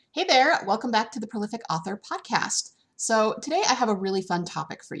Hey there, welcome back to the Prolific Author Podcast. So, today I have a really fun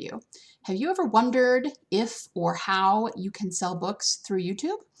topic for you. Have you ever wondered if or how you can sell books through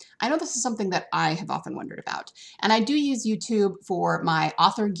YouTube? I know this is something that I have often wondered about. And I do use YouTube for my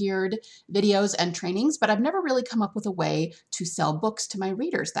author geared videos and trainings, but I've never really come up with a way to sell books to my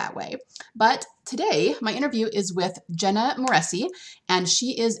readers that way. But today, my interview is with Jenna Moreci, and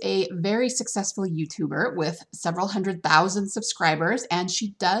she is a very successful YouTuber with several 100,000 subscribers, and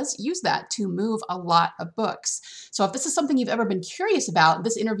she does use that to move a lot of books. So if this is something you've ever been curious about,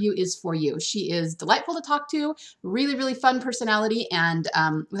 this interview is for you. She is delightful to talk to, really, really fun personality, and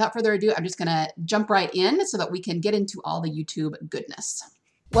without further ado, I'm just gonna jump right in so that we can get into all the YouTube goodness.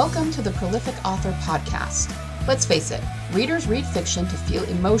 Welcome to the Prolific Author Podcast. Let's face it, readers read fiction to feel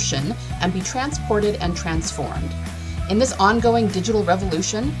emotion and be transported and transformed. In this ongoing digital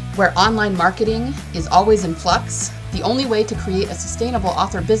revolution, where online marketing is always in flux, the only way to create a sustainable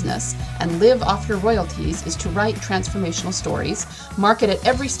author business and live off your royalties is to write transformational stories, market at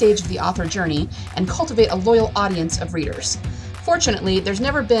every stage of the author journey, and cultivate a loyal audience of readers. Fortunately, there's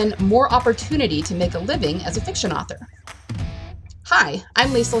never been more opportunity to make a living as a fiction author. Hi, I'm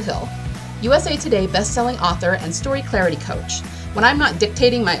Liesl Hill, USA Today bestselling author and story clarity coach. When I'm not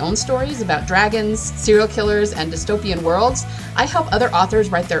dictating my own stories about dragons, serial killers, and dystopian worlds, I help other authors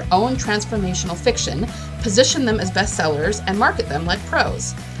write their own transformational fiction, position them as bestsellers, and market them like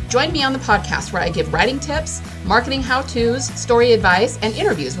pros. Join me on the podcast where I give writing tips, marketing how-tos, story advice, and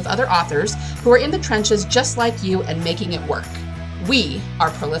interviews with other authors who are in the trenches just like you and making it work. We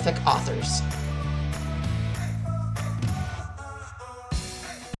are prolific authors.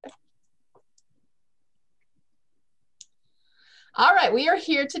 All right, we are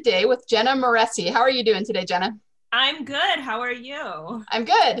here today with Jenna Moreci. How are you doing today, Jenna? I'm good. How are you? I'm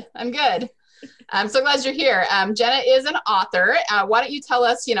good. I'm so glad you're here. Jenna is an author. Why don't you tell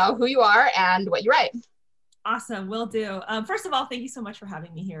us, who you are and what you write? Awesome. Will do. First of all, thank you so much for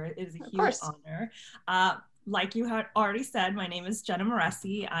having me here. It is a huge honor. Like you had already said, my name is Jenna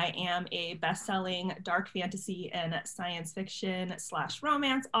Moreci. I am a best-selling dark fantasy and science fiction /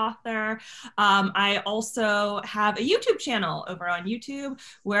 romance author. I also have a YouTube channel over on YouTube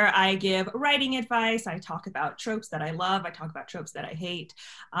where I give writing advice. I talk about tropes that I love. I talk about tropes that I hate.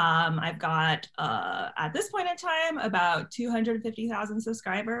 I've got, at this point in time, about 250,000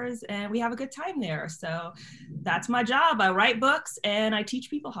 subscribers, and we have a good time there. So that's my job. I write books and I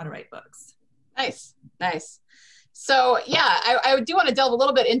teach people how to write books. Nice. So yeah, I do want to delve a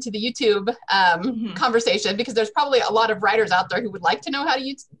little bit into the YouTube conversation, because there's probably a lot of writers out there who would like to know how to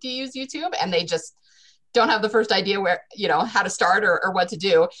use YouTube, and they just don't have the first idea where, how to start or what to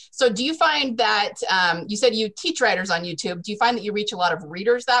do. So do you find that, you said you teach writers on YouTube, do you find that you reach a lot of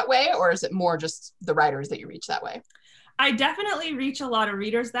readers that way, or is it more just the writers that you reach that way? I definitely reach a lot of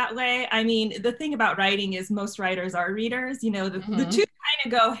readers that way. I mean, the thing about writing is most writers are readers. The two kind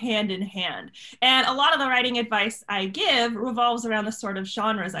of go hand in hand. And a lot of the writing advice I give revolves around the sort of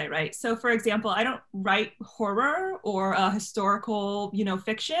genres I write. So for example, I don't write horror or historical,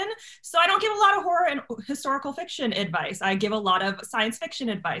 fiction. So I don't give a lot of horror and historical fiction advice. I give a lot of science fiction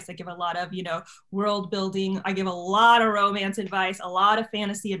advice. I give a lot of, world building. I give a lot of romance advice, a lot of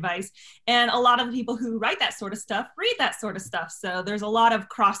fantasy advice. And a lot of the people who write that sort of stuff read that sort of stuff. So there's a lot of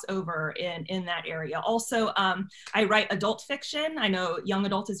crossover in that area. Also, I write adult fiction. I know young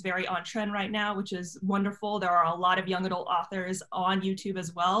adult is very on trend right now, which is wonderful. There are a lot of young adult authors on YouTube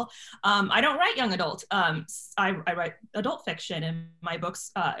as well. I don't write young adult. I write adult fiction, and my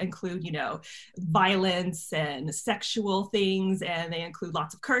books include, violence and sexual things, and they include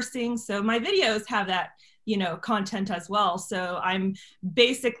lots of cursing. So my videos have that content as well. So I'm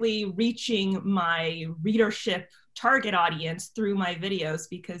basically reaching my readership target audience through my videos,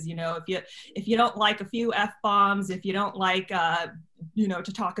 because if you don't like a few F-bombs, if you don't like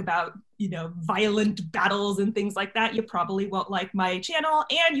to talk about violent battles and things like that, you probably won't like my channel,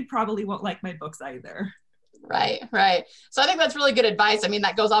 and you probably won't like my books either. Right. So I think that's really good advice. I mean,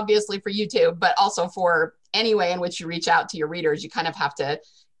 that goes obviously for YouTube, but also for any way in which you reach out to your readers. You kind of have to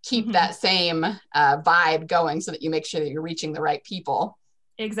keep that same vibe going so that you make sure that you're reaching the right people.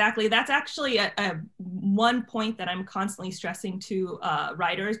 Exactly. That's actually a one point that I'm constantly stressing to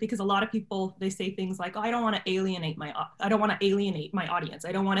writers, because a lot of people, they say things like, "Oh, I don't want to alienate my audience.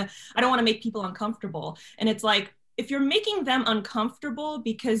 I don't want to make people uncomfortable." And it's like, if you're making them uncomfortable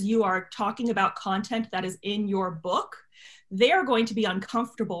because you are talking about content that is in your book, they're going to be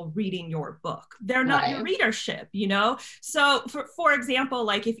uncomfortable reading your book. They're not your readership, you know? So for example,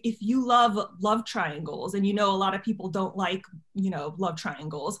 like if you love love triangles and you know a lot of people don't like, you know, love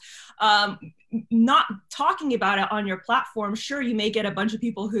triangles, not talking about it on your platform, sure, you may get a bunch of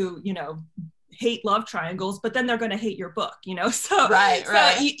people who, you know, hate love triangles, but then they're going to hate your book, you know? So,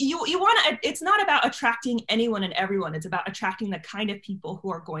 you want to, it's not about attracting anyone and everyone. It's about attracting the kind of people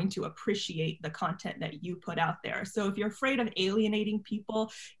who are going to appreciate the content that you put out there. So if you're afraid of alienating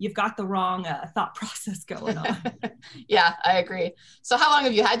people, you've got the wrong thought process going on. Yeah, I agree. So how long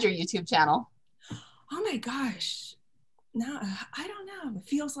have you had your YouTube channel? Oh my gosh. No, I don't know. It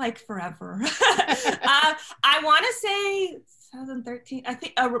feels like forever. I want to say 2013. I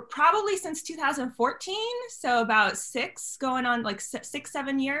think probably since 2014. So about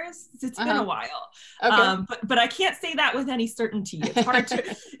 7 years. It's been a while. Okay. But I can't say that with any certainty.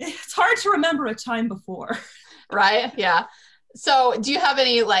 It's hard to remember a time before. Right. Yeah. So do you have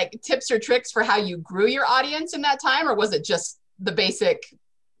any like tips or tricks for how you grew your audience in that time, or was it just the basic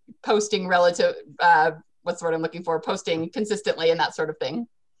posting relative? What's the word I'm looking for? Posting consistently and that sort of thing.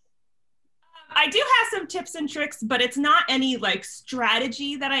 I do have some tips and tricks, but it's not any like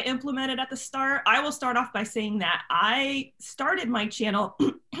strategy that I implemented at the start. I will start off by saying that I started my channel,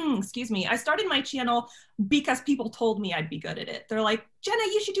 excuse me, I started my channel because people told me I'd be good at it. They're like, Jenna,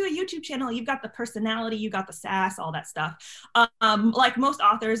 you should do a YouTube channel. You've got the personality, you got the sass, all that stuff. Like most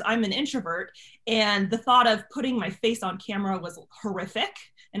authors, I'm an introvert, and the thought of putting my face on camera was horrific.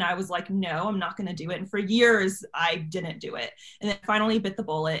 And I was like, no, I'm not going to do it. And for years, I didn't do it. And then finally bit the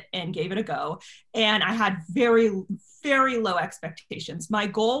bullet and gave it a go. And I had very, very low expectations. My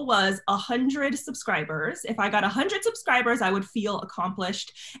goal was 100 subscribers. If I got 100 subscribers, I would feel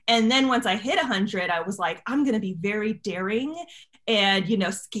accomplished. And then once I hit 100, I was like, I'm going to be very daring and, you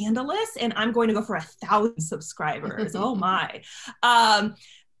know, scandalous. And I'm going to go for 1,000 subscribers. Oh my.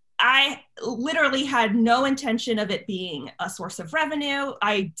 I literally had no intention of it being a source of revenue.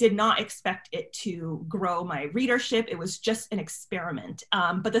 I did not expect it to grow my readership. It was just an experiment.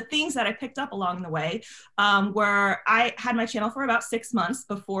 But the things that I picked up along the way were I had my channel for about 6 months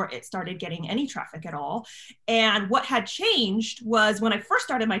before it started getting any traffic at all. And what had changed was when I first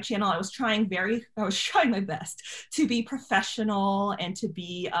started my channel, I was trying my best to be professional and to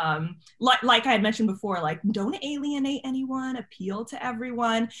be, like I had mentioned before, like don't alienate anyone, appeal to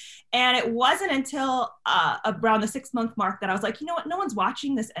everyone. And it wasn't until around the 6-month mark that I was like, you know what, no one's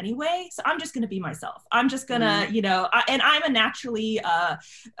watching this anyway, so I'm just going to be myself. I'm just going to, you know, and I'm a naturally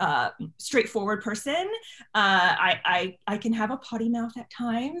straightforward person. I can have a potty mouth at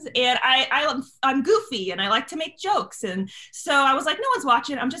times, and I'm goofy, and I like to make jokes. And so I was like, no one's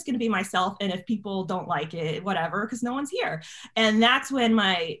watching, I'm just going to be myself. And if people don't like it, whatever, because no one's here. And that's when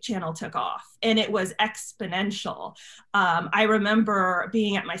my channel took off, and it was exponential. I remember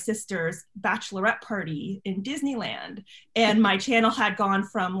being at my sister's bachelorette party in Disneyland, and my channel had gone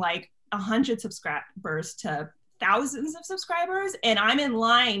from like 100 subscribers to thousands of subscribers, and I'm in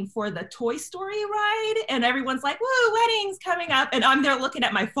line for the Toy Story ride, and everyone's like, woo, wedding's coming up, and I'm there looking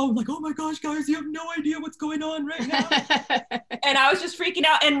at my phone like, oh my gosh, guys, you have no idea what's going on right now. And I was just freaking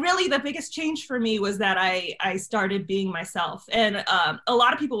out. And really the biggest change for me was that I started being myself. And a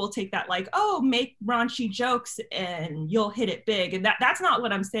lot of people will take that like, oh, make raunchy jokes and you'll hit it big. And that's not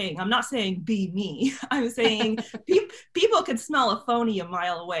what I'm saying. I'm not saying be me. I'm saying people can smell a phony a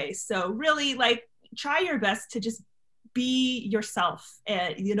mile away. So really, like, try your best to just be yourself,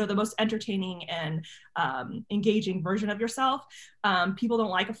 and you know, the most entertaining and engaging version of yourself. People don't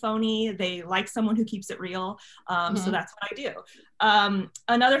like a phony, they like someone who keeps it real. So that's what I do.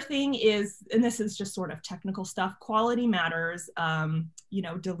 Another thing is, and this is just sort of technical stuff, quality matters. You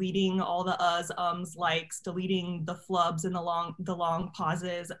know, deleting all the ums, likes, deleting the flubs and the long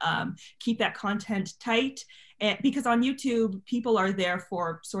pauses. Keep that content tight, and because on YouTube people are there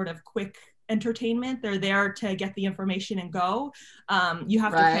for sort of quick entertainment. They're there to get the information and go. You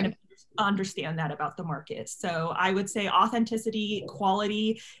have to kind of understand that about the market. So I would say authenticity,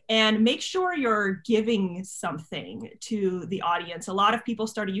 quality, and make sure you're giving something to the audience. A lot of people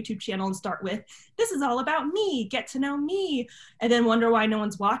start a YouTube channel and start with, this is all about me, get to know me, and then wonder why no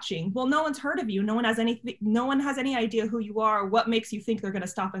one's watching. Well, no one's heard of you. No one has any idea who you are. What makes you think they're going to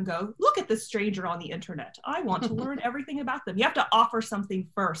stop and go, look at this stranger on the internet. I want to learn everything about them. You have to offer something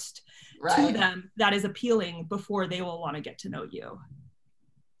first to them that is appealing before they will want to get to know you.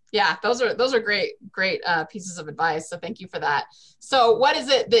 Yeah, those are great pieces of advice. So thank you for that. So what is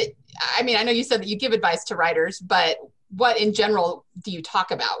it that, I mean, I know you said that you give advice to writers, but what in general do you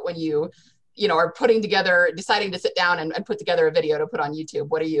talk about when you know, are deciding to sit down and put together a video to put on YouTube?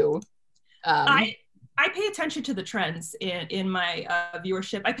 What are you? I I pay attention to the trends in my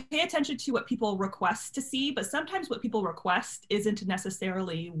viewership. I pay attention to what people request to see, but sometimes what people request isn't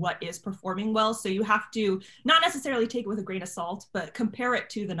necessarily what is performing well. So you have to not necessarily take it with a grain of salt, but compare it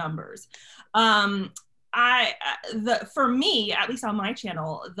to the numbers. For me, at least on my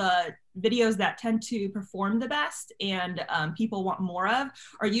channel, the videos that tend to perform the best and people want more of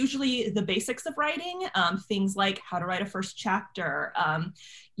are usually the basics of writing, things like how to write a first chapter,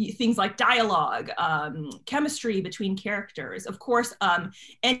 things like dialogue, chemistry between characters. Of course,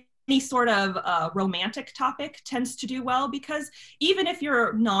 any sort of romantic topic tends to do well, because even if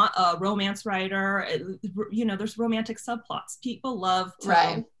you're not a romance writer, there's romantic subplots. People love to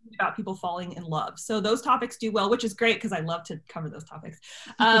Right. about people falling in love. So those topics do well, which is great because I love to cover those topics.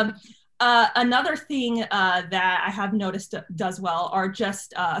 Another thing that I have noticed does well are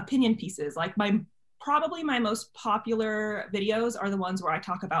just opinion pieces. Like probably my most popular videos are the ones where I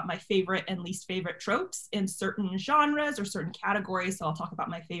talk about my favorite and least favorite tropes in certain genres or certain categories. So I'll talk about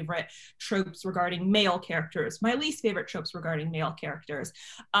my favorite tropes regarding male characters, my least favorite tropes regarding male characters.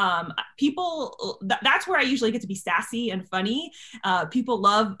 That's where I usually get to be sassy and funny. People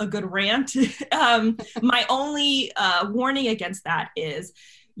love a good rant. My only warning against that is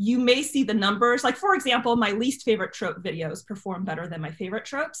you may see the numbers. Like, for example, my least favorite trope videos perform better than my favorite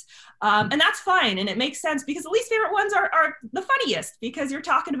tropes. And that's fine. And it makes sense because the least favorite ones are the funniest because you're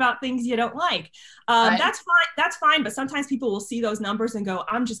talking about things you don't like. Right. That's fine. But sometimes people will see those numbers and go,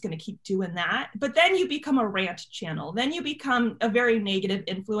 I'm just going to keep doing that. But then you become a rant channel. Then you become a very negative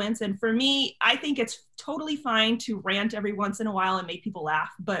influence. And for me, I think it's totally fine to rant every once in a while and make people laugh.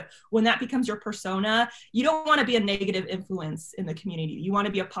 But when that becomes your persona, you don't want to be a negative influence in the community. You want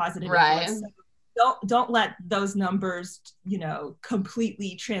to be a positive influence. So don't let those numbers,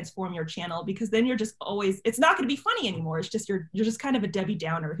 completely transform your channel, because then you're just always, it's not going to be funny anymore. It's just, you're just kind of a Debbie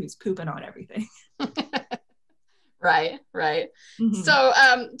Downer who's pooping on everything. Right. Mm-hmm. So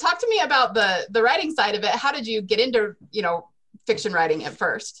talk to me about the writing side of it. How did you get into, fiction writing at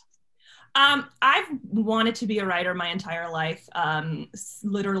first? I've wanted to be a writer my entire life,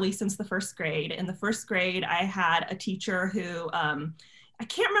 literally since the first grade. In the first grade, I had a teacher who, I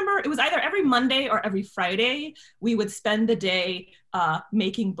can't remember, it was either every Monday or every Friday, we would spend the day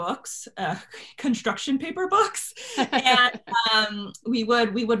making books, construction paper books. And we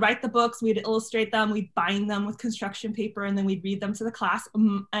would write the books, we'd illustrate them, we'd bind them with construction paper, and then we'd read them to the class.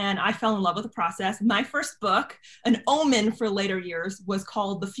 And I fell in love with the process. My first book, an omen for later years, was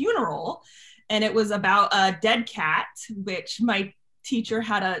called The Funeral. And it was about a dead cat, which my teacher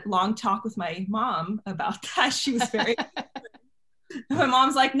had a long talk with my mom about that. She was very... My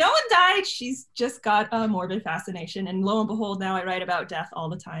mom's like, no one died. She's just got a morbid fascination. And lo and behold, now I write about death all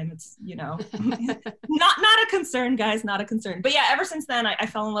the time. It's, not a concern, guys, not a concern. But yeah, ever since then, I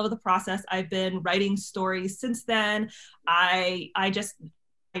fell in love with the process. I've been writing stories since then. I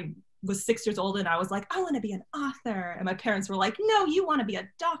was 6 years old and I was like, I want to be an author. And my parents were like, no, you want to be a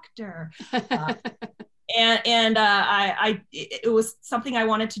doctor. It was something I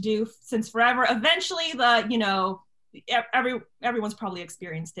wanted to do since forever. Eventually, everyone's probably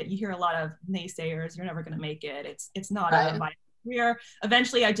experienced it. You hear a lot of naysayers. You're never going to make it. It's not a viable career.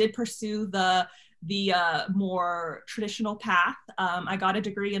 Eventually, I did pursue the more traditional path. I got a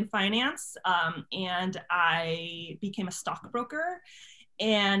degree in finance, and I became a stockbroker.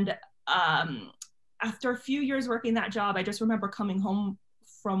 And after a few years working that job, I just remember coming home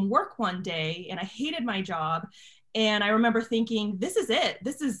from work one day, and I hated my job. And I remember thinking, this is it.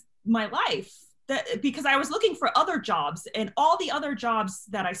 This is my life. Because I was looking for other jobs, and all the other jobs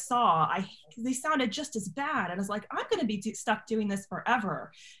that I saw, they sounded just as bad. And I was like, I'm going to be stuck doing this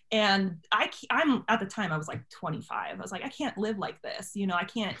forever. And I'm at the time I was like 25. I was like, I can't live like this. I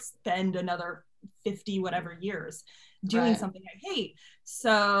can't spend another 50 whatever years doing something I hate.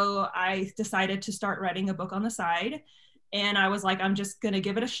 So I decided to start writing a book on the side. And I was like, I'm just going to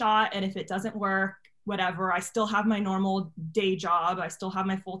give it a shot. And if it doesn't work, whatever, I still have my normal day job. I still have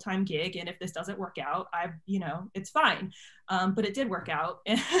my full-time gig. And if this doesn't work out, it's fine. But it did work out.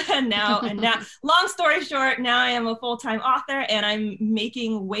 and now, long story short, now I am a full-time author, and I'm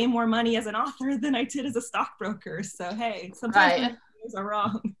making way more money as an author than I did as a stockbroker. So, hey, sometimes things are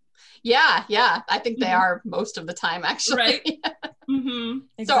wrong. Yeah. I think they are most of the time, actually. Right.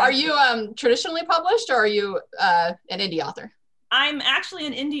 Exactly. So are you traditionally published, or are you an indie author? I'm actually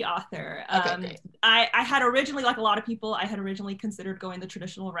an indie author. Okay, great. I had originally, like a lot of people, I had originally considered going the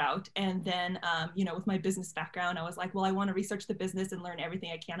traditional route. And then, with my business background, I was like, well, I want to research the business and learn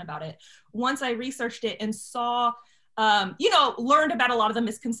everything I can about it. Once I researched it and saw learned about a lot of the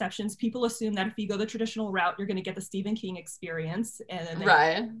misconceptions. People assume that if you go the traditional route, you're going to get the Stephen King experience. And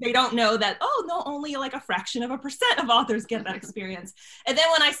then they don't know that, oh, no, only like a fraction of a percent of authors get that experience. And then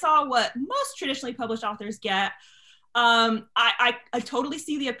when I saw what most traditionally published authors get, I totally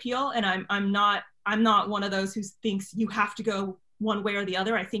see the appeal, and I'm not one of those who thinks you have to go one way or the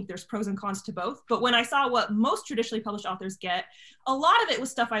other. I think there's pros and cons to both. But when I saw what most traditionally published authors get, a lot of it was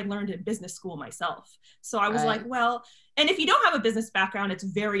stuff I'd learned in business school myself. So I was like, well, and if you don't have a business background, it's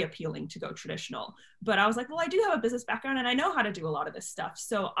very appealing to go traditional. But I was like, well, I do have a business background and I know how to do a lot of this stuff.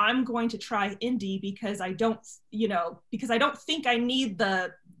 So I'm going to try indie because I don't think I need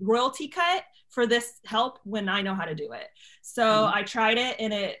the royalty cut for this help when I know how to do it. So I tried it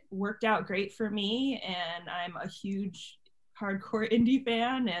and it worked out great for me. And I'm a huge hardcore indie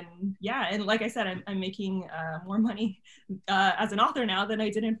fan, and and like I said, I'm making more money as an author now than I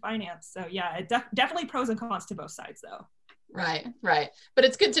did in finance. So it definitely pros and cons to both sides though. Right. But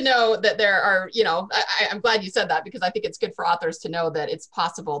it's good to know that there are, I'm glad you said that, because I think it's good for authors to know that it's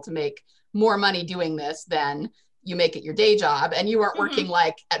possible to make more money doing this than you make it your day job, and you weren't working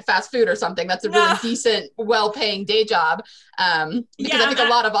like at fast food or something. That's a really decent, well-paying day job. Because I think a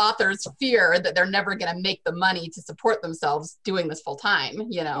lot of authors fear that they're never going to make the money to support themselves doing this full time,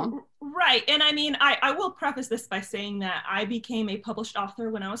 Right. And I mean, I will preface this by saying that I became a published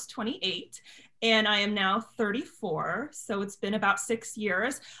author when I was 28. And I am now 34. So it's been about 6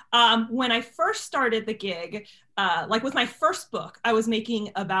 years. When I first started the gig, like with my first book, I was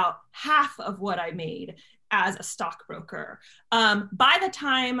making about half of what I made as a stockbroker. By the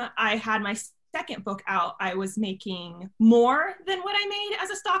time I had my second book out, I was making more than what I made as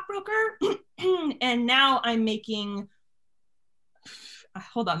a stockbroker. And now I'm making,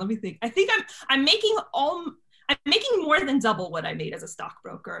 hold on, let me think. I think I'm making more than double what I made as a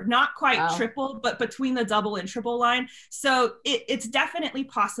stockbroker. Not quite triple, but between the double and triple line. So it's definitely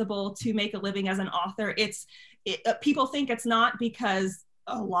possible to make a living as an author. People think it's not because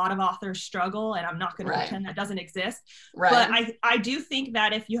a lot of authors struggle, and I'm not going to pretend that doesn't exist. But I do think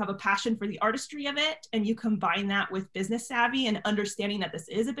that if you have a passion for the artistry of it and you combine that with business savvy and understanding that this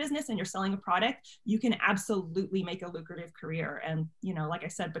is a business and you're selling a product, you can absolutely make a lucrative career. And, like I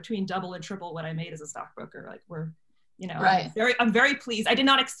said, between double and triple what I made as a stockbroker, like I'm very pleased. I did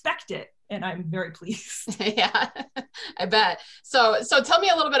not expect it, and I'm very pleased. Yeah, I bet. So tell me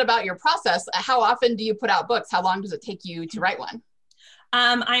a little bit about your process. How often do you put out books? How long does it take you to write one?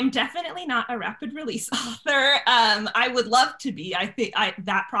 I'm definitely not a rapid release author. I would love to be. I think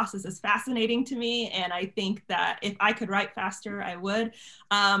that process is fascinating to me. And I think that if I could write faster, I would.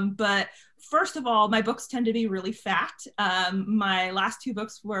 But first of all, my books tend to be really fat. My last 2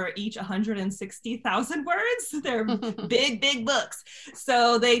 books were each 160,000 words. They're big books.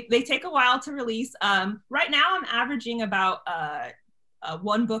 So they take a while to release. Right now, I'm averaging about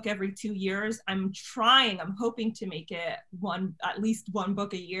 1 book every 2 years. I'm hoping to make it at least one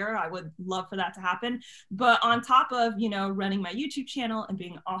book a year. I would love for that to happen. But on top of, running my YouTube channel and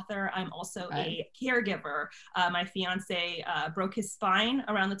being an author, I'm also a caregiver. My fiance broke his spine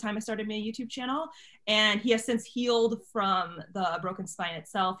around the time I started my YouTube channel. And he has since healed from the broken spine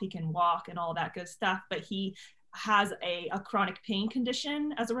itself. He can walk and all that good stuff, but he has a chronic pain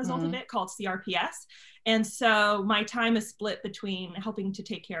condition as a result of it called CRPS. And so my time is split between helping to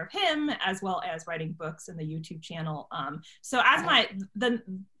take care of him as well as writing books and the YouTube channel. So as the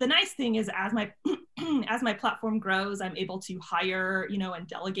nice thing is as my platform grows, I'm able to hire, and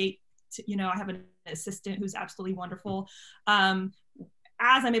delegate I have an assistant who's absolutely wonderful.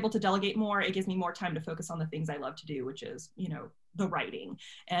 As I'm able to delegate more, it gives me more time to focus on the things I love to do, which is, the writing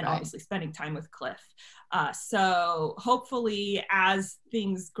and obviously spending time with Cliff. So hopefully as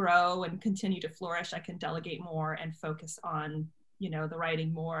things grow and continue to flourish, I can delegate more and focus on, the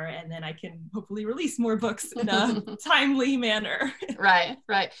writing more, and then I can hopefully release more books in a timely manner. Right.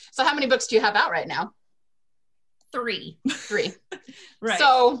 So how many books do you have out right now? 3. Right.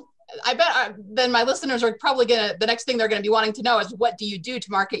 So I bet then my listeners are probably the next thing they're going to be wanting to know is, what do you do to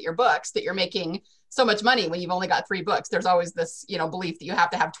market your books that you're making so much money when you've only got 3 books? There's always this, belief that you have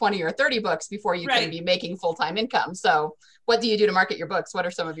to have 20 or 30 books before you can be making full-time income. So what do you do to market your books? What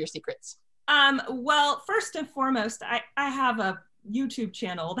are some of your secrets? Well, first and foremost, I have a YouTube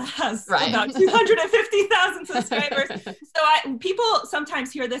channel that has about 250,000 subscribers. So people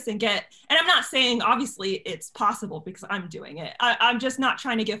sometimes hear this and I'm not saying obviously it's possible because I'm doing it. I'm just not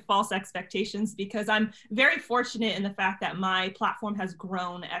trying to give false expectations, because I'm very fortunate in the fact that my platform has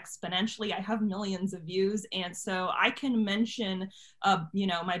grown exponentially. I have millions of views. And so I can mention,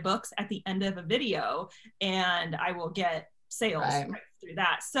 my books at the end of a video and I will get sales through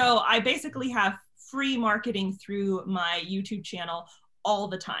that. So I basically have free marketing through my YouTube channel all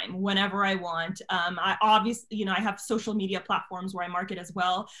the time, whenever I want. I obviously, I have social media platforms where I market as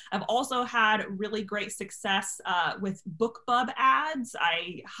well. I've also had really great success with BookBub ads.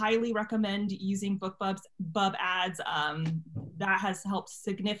 I highly recommend using BookBub ads. That has helped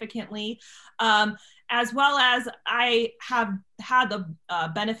significantly. As well as I have had the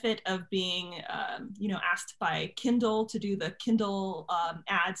benefit of being, asked by Kindle to do the Kindle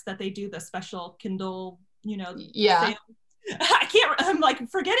ads that they do, the special Kindle, Yeah. I'm like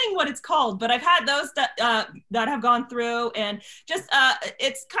forgetting what it's called, but I've had those that have gone through, and just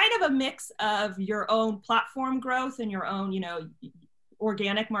it's kind of a mix of your own platform growth and your own,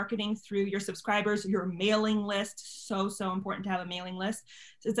 organic marketing through your subscribers, your mailing list. So important to have a mailing list.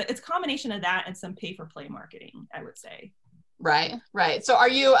 So it's a combination of that and some pay for play marketing, I would say. Right. So are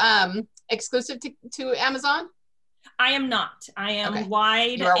you exclusive to Amazon? I am not. I am okay.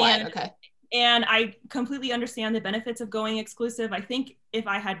 wide. You are wide. Okay. And I completely understand the benefits of going exclusive. I think if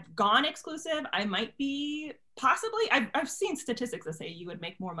I had gone exclusive, I might be possibly, I've seen statistics that say you would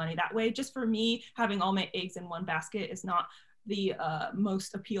make more money that way. Just for me, having all my eggs in one basket is not the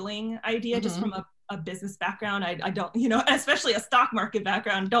most appealing idea, just from a business background. I don't, especially a stock market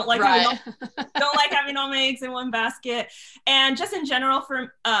background, don't like having all my eggs in one basket. And just in general,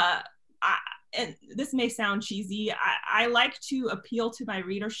 and this may sound cheesy, I like to appeal to my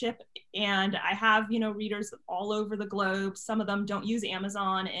readership, and I have, readers all over the globe. Some of them don't use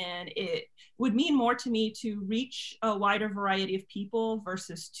Amazon, and it would mean more to me to reach a wider variety of people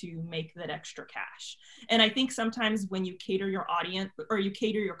versus to make that extra cash. And I think sometimes when you cater your audience, or you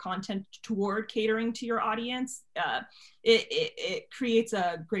cater your content toward catering to your audience, it creates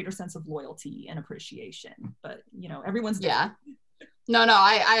a greater sense of loyalty and appreciation. But, everyone's different. Yeah. No,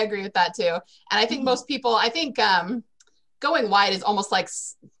 I agree with that too. And I think most people, going wide is almost like,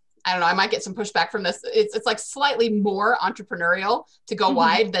 I don't know, I might get some pushback from this. It's like slightly more entrepreneurial to go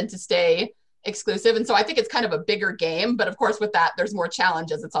wide than to stay exclusive. And so I think it's kind of a bigger game, but of course with that, there's more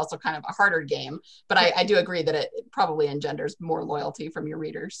challenges. It's also kind of a harder game, but I do agree that it probably engenders more loyalty from your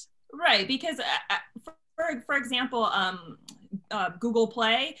readers. Right. Because for example, Google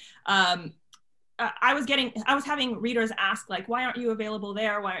Play, I was having readers ask, like, why aren't you available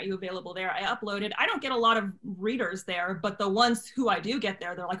there? Why aren't you available there? I uploaded. I don't get a lot of readers there, but the ones who I do get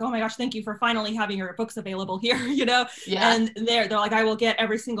there, they're like, oh my gosh, thank you for finally having your books available here, Yeah. And they're like, I will get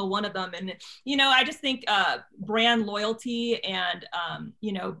every single one of them. And, I just think brand loyalty and,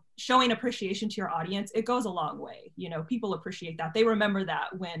 showing appreciation to your audience, it goes a long way. People appreciate that. They remember that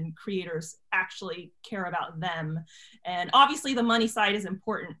when creators actually care about them. And obviously the money side is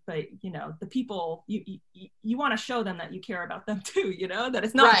important, but the people, you want to show them that you care about them too, that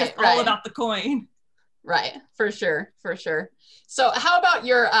it's not just all about the coin. Right. For sure. So how about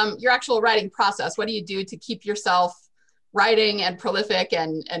your actual writing process? What do you do to keep yourself writing and prolific,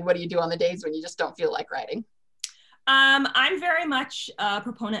 and what do you do on the days when you just don't feel like writing? I'm very much a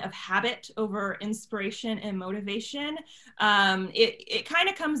proponent of habit over inspiration and motivation. It kind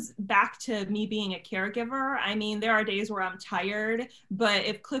of comes back to me being a caregiver. I mean, there are days where I'm tired, but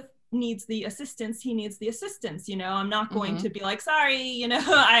if Cliff needs the assistance, he needs the assistance. I'm not going to be like, sorry,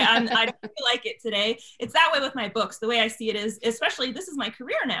 I don't feel like it today. It's that way with my books. The way I see it is, especially this is my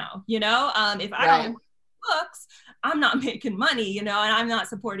career now, if I don't books, I'm not making money, and I'm not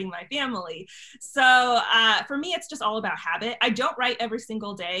supporting my family. So for me, it's just all about habit. I don't write every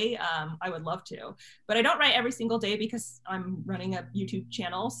single day. I would love to, but I don't write every single day because I'm running a YouTube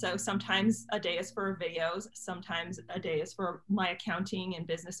channel. So sometimes a day is for videos. Sometimes a day is for my accounting and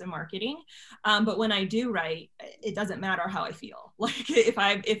business and marketing. But when I do write, it doesn't matter how I feel. Like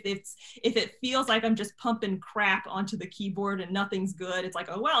if it feels like I'm just pumping crap onto the keyboard and nothing's good, it's like,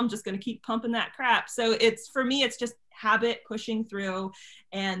 oh, well, I'm just going to keep pumping that crap. So for me, it's just habit pushing through.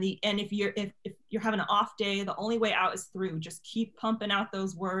 And if you're having an off day, the only way out is through. Just keep pumping out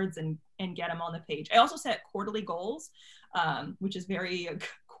those words and get them on the page. I also set quarterly goals, which is very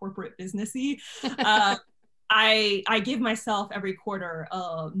corporate businessy. I give myself every quarter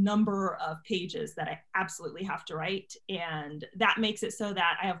a number of pages that I absolutely have to write. And that makes it so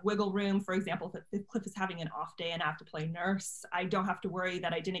that I have wiggle room. For example, if Cliff is having an off day and I have to play nurse, I don't have to worry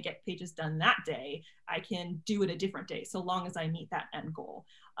that I didn't get pages done that day. I can do it a different day, so long as I meet that end goal.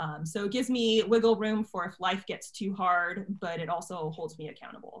 So it gives me wiggle room for if life gets too hard, but it also holds me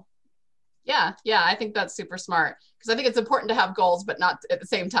accountable. Yeah, I think that's super smart, because I think it's important to have goals, but not at the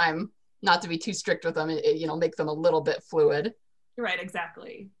same time, not to be too strict with them, make them a little bit fluid. Right,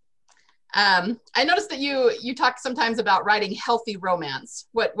 exactly. I noticed that you talk sometimes about writing healthy romance.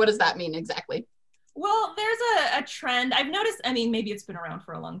 What does that mean exactly? Well, there's a trend I've noticed. I mean, maybe it's been around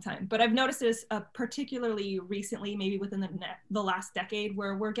for a long time, but I've noticed this particularly recently, maybe within the last decade,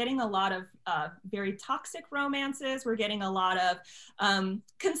 where we're getting a lot of very toxic romances. We're getting a lot of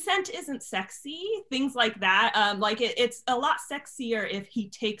consent isn't sexy, things like that. It's a lot sexier if he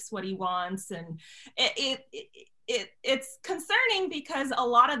takes what he wants, and it's concerning because a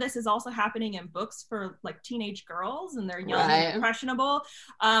lot of this is also happening in books for like teenage girls, and they're young and impressionable.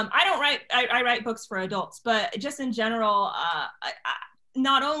 I write books for adults, but just in general,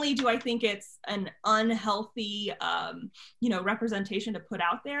 not only do I think it's an unhealthy, representation to put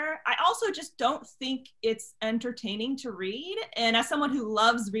out there, I also just don't think it's entertaining to read. And as someone who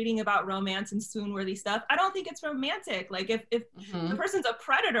loves reading about romance and swoon-worthy stuff, I don't think it's romantic. Like if the person's a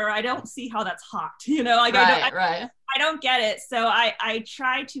predator, I don't see how that's hot. I don't get it. So I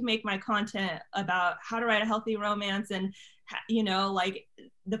try to make my content about how to write a healthy romance, and like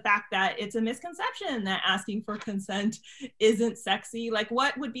the fact that it's a misconception that asking for consent isn't sexy. Like,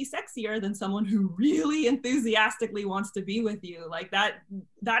 what would be sexier than someone who really enthusiastically wants to be with you? Like that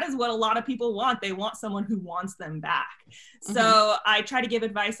is what a lot of people want. They want someone who wants them back. So I try to give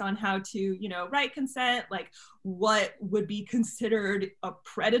advice on how to, write consent, like what would be considered a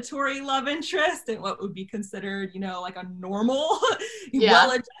predatory love interest and what would be considered, like a normal,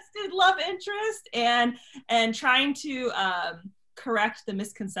 well-adjusted love interest, and trying to correct the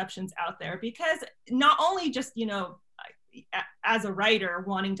misconceptions out there, because not only just, as a writer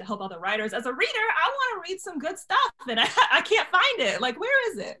wanting to help other writers, as a reader, I want to read some good stuff and I can't find it. Like,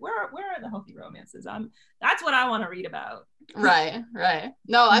 where is it? Where are the healthy romances? That's what I want to read about. Right.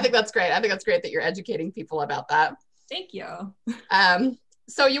 No, I think that's great. I think that's great that you're educating people about that. Thank you.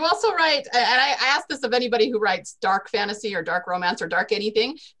 So you also write, and I ask this of anybody who writes dark fantasy or dark romance or dark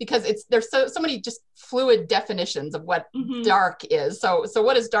anything, because there's so many just fluid definitions of what dark is. So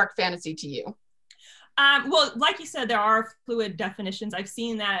what is dark fantasy to you? Well, like you said, there are fluid definitions. I've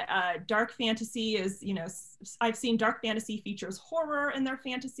seen that dark fantasy is, I've seen dark fantasy features horror in their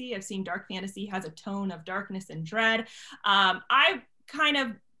fantasy. I've seen dark fantasy has a tone of darkness and dread. I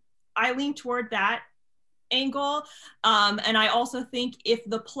lean toward that angle. And I also think if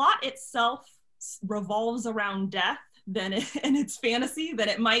the plot itself revolves around death, and it's fantasy, then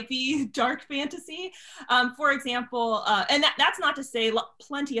it might be dark fantasy. For example, and that's not to say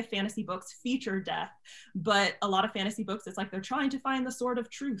plenty of fantasy books feature death, but a lot of fantasy books, it's like they're trying to find the sword of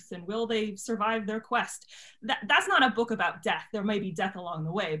truth and will they survive their quest. That's not a book about death. There may be death along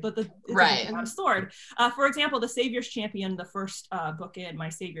the way, but it's a book about a sword. For example, The Savior's Champion, the first book in my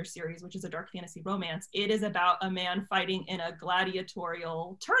Savior series, which is a dark fantasy romance, it is about a man fighting in a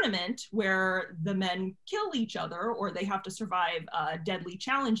gladiatorial tournament where the men kill each other, or they have to survive deadly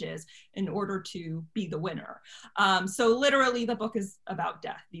challenges in order to be the winner. So literally the book is about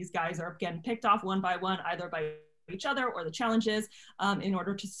death. These guys are getting picked off one by one, either by each other or the challenges, in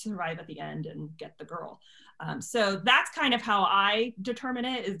order to survive at the end and get the girl. So that's kind of how I determine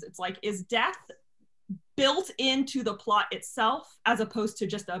it. It's like, is death built into the plot itself as opposed to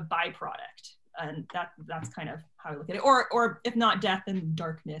just a byproduct? And that's kind of how I look at it. Or if not death, then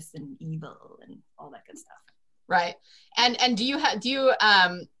darkness and evil and all that good stuff. Right. And do you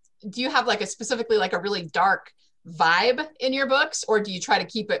have like a specifically like a really dark vibe in your books, or do you try to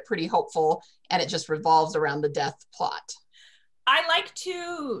keep it pretty hopeful and it just revolves around the death plot? I like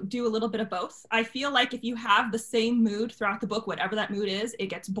to do a little bit of both. I feel like if you have the same mood throughout the book, whatever that mood is, it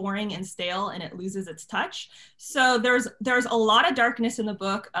gets boring and stale and it loses its touch. So there's a lot of darkness in the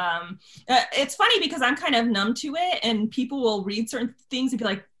book. It's funny because I'm kind of numb to it, and people will read certain things and be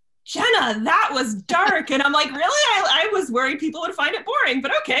like, Jenna, that was dark. And I'm like, really? I was worried people would find it boring,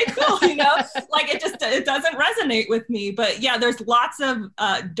 but okay, cool. Like it doesn't resonate with me. But yeah, there's lots of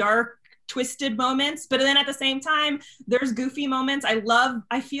dark, twisted moments, but then at the same time, there's goofy moments.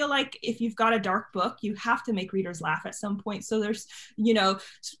 I feel like if you've got a dark book, you have to make readers laugh at some point. So there's,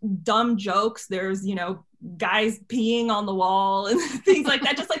 dumb jokes. There's, guys peeing on the wall and things like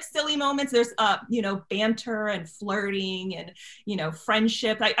that, just like silly moments. There's banter and flirting and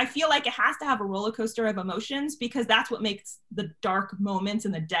friendship. I feel like it has to have a roller coaster of emotions, because that's what makes the dark moments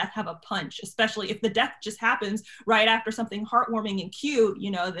and the death have a punch, especially if the death just happens right after something heartwarming and cute.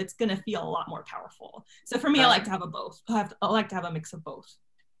 That's going to feel a lot more powerful. So for me, I like to have I like to have a mix of both.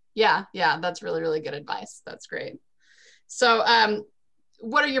 Yeah, that's really, really good advice. That's great. So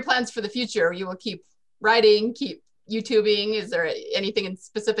what are your plans for the future? You will keep writing, keep YouTubing? Is there anything in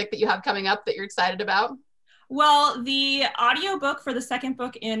specific that you have coming up that you're excited about? Well, the audiobook for the second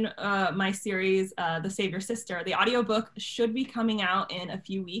book in my series, The Savior Sister, the audiobook should be coming out in a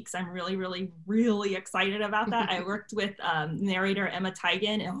few weeks. I'm really, really, really excited about that. I worked with narrator Emma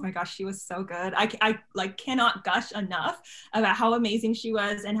Tigan, and oh my gosh, she was so good. I like cannot gush enough about how amazing she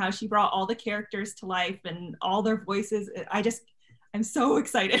was and how she brought all the characters to life and all their voices. I'm so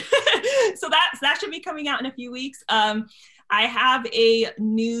excited. So that should be coming out in a few weeks. I have a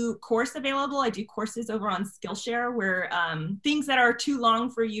new course available. I do courses over on Skillshare where things that are too long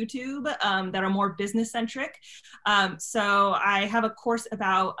for YouTube that are more business centric. So I have a course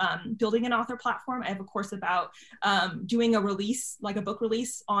about building an author platform. I have a course about doing a release, like a book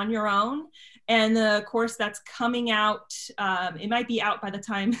release on your own. And the course that's coming out, it might be out by the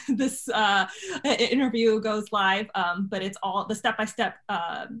time this interview goes live, but it's all the step-by-step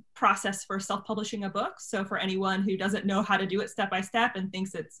process for self-publishing a book. So for anyone who doesn't know how to do it step-by-step and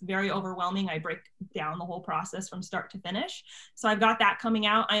thinks it's very overwhelming, I break down the whole process from start to finish. So I've got that coming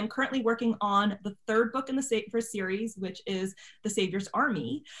out. I am currently working on the third book in the Savior series, which is The Savior's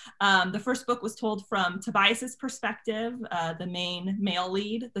Army. The first book was told from Tobias's perspective, the main male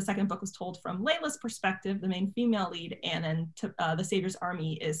lead. The second book was told from Layla's perspective, the main female lead, and then The Savior's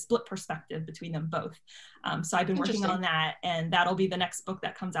Army is split perspective between them both. So I've been working on that, and that'll be the next book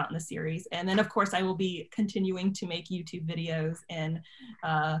that comes out in the series. And then, of course, I will be continuing to make YouTube videos and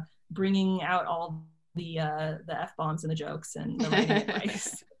bringing out all the F-bombs and the jokes and the writing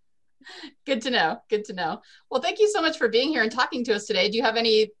advice. Good to know. Good to know. Well, thank you so much for being here and talking to us today. Do you have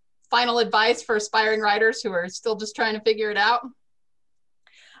any final advice for aspiring writers who are still just trying to figure it out?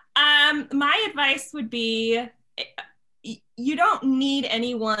 My advice would be, you don't need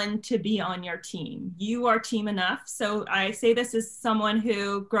anyone to be on your team. You are team enough. So I say this as someone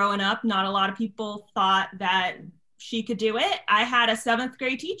who, growing up, not a lot of people thought that she could do it. I had a 7th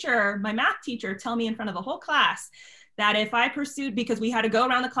grade teacher, my math teacher, tell me in front of the whole class that if I pursued, because we had to go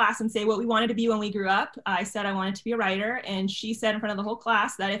around the class and say what we wanted to be when we grew up, I said I wanted to be a writer. And she said in front of the whole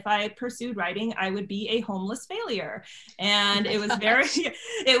class that if I pursued writing, I would be a homeless failure. And it was very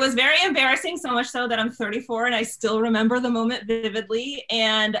embarrassing, so much so that I'm 34 and I still remember the moment vividly.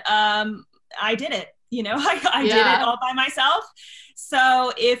 And I did it. You know, I did it all by myself.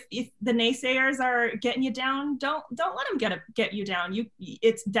 So if the naysayers are getting you down, don't let them get you down.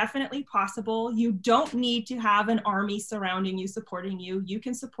 It's definitely possible. You don't need to have an army surrounding you, supporting you. You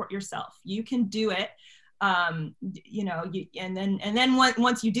can support yourself. You can do it. You know, and then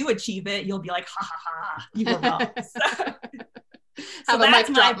once you do achieve it, you'll be like, ha ha ha, you were wrong. Have a mic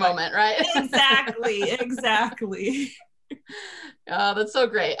drop moment, right? Exactly. Oh, that's so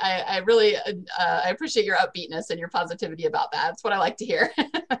great. I really I appreciate your upbeatness and your positivity about that. That's what I like to hear.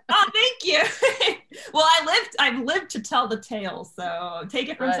 Oh, thank you. Well, I've lived to tell the tale. So take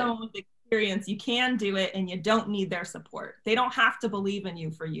it from someone with experience. You can do it, and you don't need their support. They don't have to believe in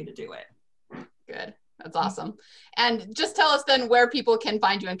you for you to do it. Good. That's awesome. And just tell us then where people can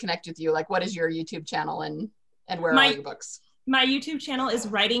find you and connect with you. Like, what is your YouTube channel and where are your books? My YouTube channel is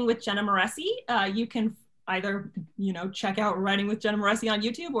Writing with Jenna Moreci. You can either, check out Writing with Jenna Moreci on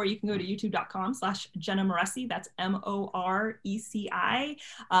YouTube, or you can go to youtube.com/Jenna Moreci. That's Moreci.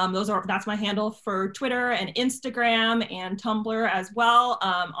 That's my handle for Twitter and Instagram and Tumblr as well.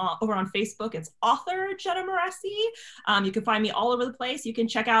 Over on Facebook, it's author Jenna Moreci. You can find me all over the place. You can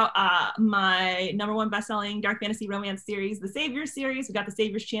check out my #1 best-selling dark fantasy romance series, The Savior series. We got The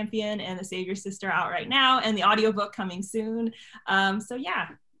Savior's Champion and The Savior's Sister out right now, and the audiobook coming soon. So yeah,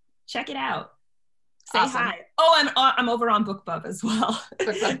 check it out. Say hi. Oh, and I'm over on BookBub as well.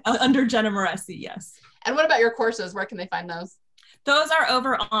 Under Jenna Moreci, yes. And what about your courses? Where can they find those? Those are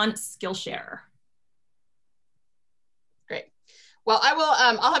over on Skillshare. Great. Well, I will.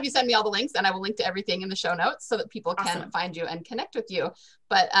 I'll have you send me all the links, and I will link to everything in the show notes so that people can find you and connect with you.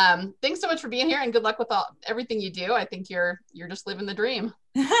 But thanks so much for being here, and good luck with everything you do. I think you're just living the dream.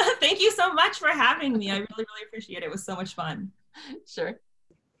 Thank you so much for having me. I really, really appreciate it. It was so much fun. Sure.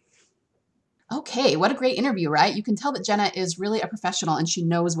 Okay, what a great interview, right? You can tell that Jenna is really a professional and she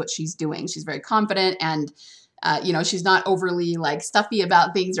knows what she's doing. She's very confident and, she's not overly stuffy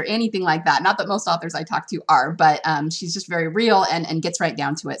about things or anything like that. Not that most authors I talk to are, but she's just very real and gets right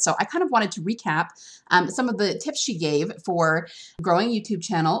down to it. So I kind of wanted to recap some of the tips she gave for growing a YouTube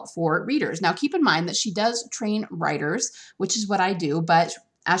channel for readers. Now, keep in mind that she does train writers, which is what I do, but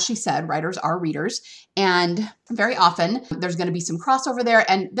as she said, writers are readers. And very often there's going to be some crossover there.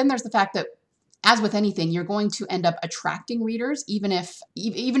 And then there's the fact that as with anything, you're going to end up attracting readers, even if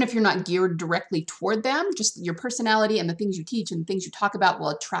you're not geared directly toward them. Just your personality and the things you teach and the things you talk about will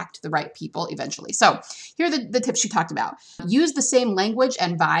attract the right people eventually. So here are the tips she talked about. Use the same language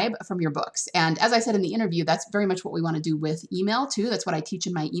and vibe from your books. And as I said in the interview, that's very much what we want to do with email too. That's what I teach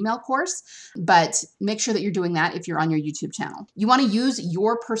in my email course. But make sure that you're doing that if you're on your YouTube channel. You want to use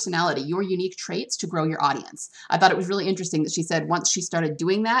your personality, your unique traits to grow your audience. I thought it was really interesting that she said once she started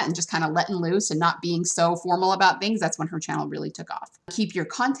doing that and just kind of letting loose and not being so formal about things, that's when her channel really took off. Keep your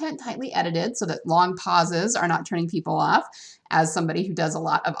content tightly edited so that long pauses are not turning people off. As somebody who does a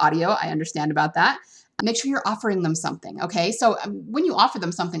lot of audio, I understand about that. Make sure you're offering them something, okay? So when you offer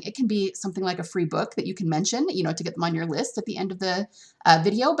them something, it can be something like a free book that you can mention, to get them on your list at the end of the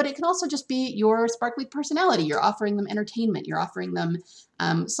video, but it can also just be your sparkly personality. You're offering them entertainment. You're offering them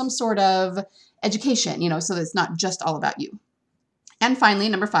some sort of education, so that it's not just all about you. And finally,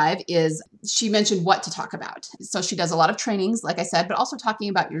 number 5 is she mentioned what to talk about. So she does a lot of trainings, like I said, but also talking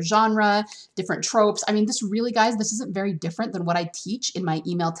about your genre, different tropes. I mean, this really, guys, this isn't very different than what I teach in my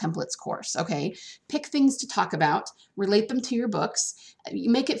email templates course, okay? Pick things to talk about, relate them to your books,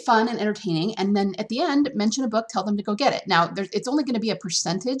 make it fun and entertaining, and then at the end, mention a book, tell them to go get it. Now, it's only going to be a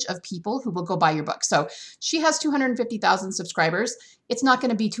percentage of people who will go buy your book. So she has 250,000 subscribers. It's not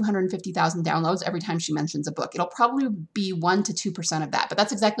going to be 250,000 downloads every time she mentions a book. It'll probably be 1 to 2% of that, but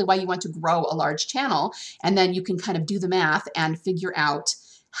that's exactly why you want to grow a large channel, and then you can kind of do the math and figure out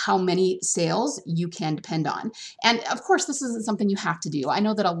how many sales you can depend on. And of course, this isn't something you have to do. I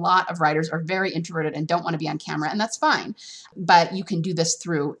know that a lot of writers are very introverted and don't want to be on camera, and that's fine. But you can do this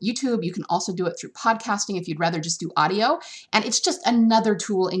through YouTube. You can also do it through podcasting if you'd rather just do audio. And it's just another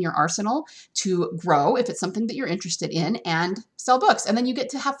tool in your arsenal to grow if it's something that you're interested in and sell books. And then you get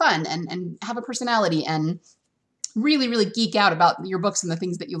to have fun and have a personality and really, really geek out about your books and the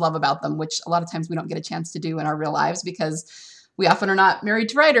things that you love about them, which a lot of times we don't get a chance to do in our real lives because we often are not married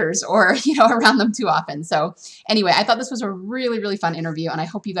to writers or, around them too often. So anyway, I thought this was a really, really fun interview, and I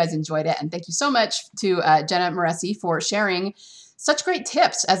hope you guys enjoyed it. And thank you so much to Jenna Moreci for sharing such great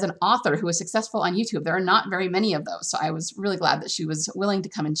tips as an author who is successful on YouTube. There are not very many of those, so I was really glad that she was willing to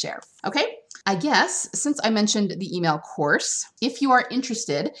come and share. Okay, I guess since I mentioned the email course, if you are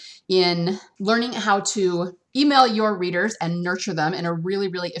interested in learning how to email your readers and nurture them in a really,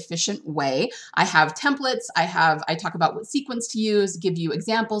 really efficient way, I have templates. I talk about what sequence to use, give you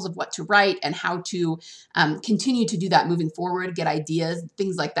examples of what to write and how to continue to do that moving forward, get ideas,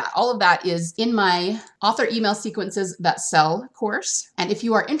 things like that. All of that is in my author email sequences that sell course. And if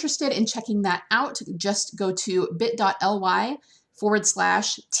you are interested in checking that out, just go to bit.ly/TPA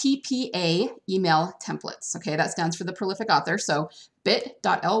email templates. Okay, that stands for the prolific author. So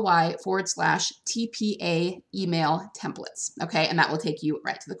bit.ly/TPA email templates. Okay, and that will take you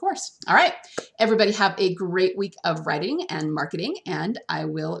right to the course. All right, everybody have a great week of writing and marketing, and I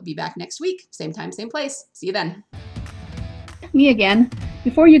will be back next week. Same time, same place. See you then. Me again.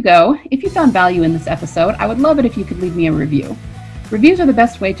 Before you go, if you found value in this episode, I would love it if you could leave me a review. Reviews are the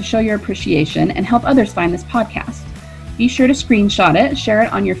best way to show your appreciation and help others find this podcast. Be sure to screenshot it, share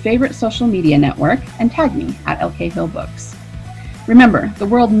it on your favorite social media network, and tag me at LK Hill Books. Remember, the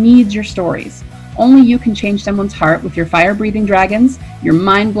world needs your stories. Only you can change someone's heart with your fire-breathing dragons, your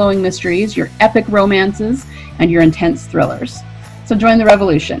mind-blowing mysteries, your epic romances, and your intense thrillers. So join the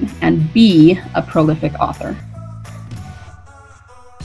revolution and be a prolific author.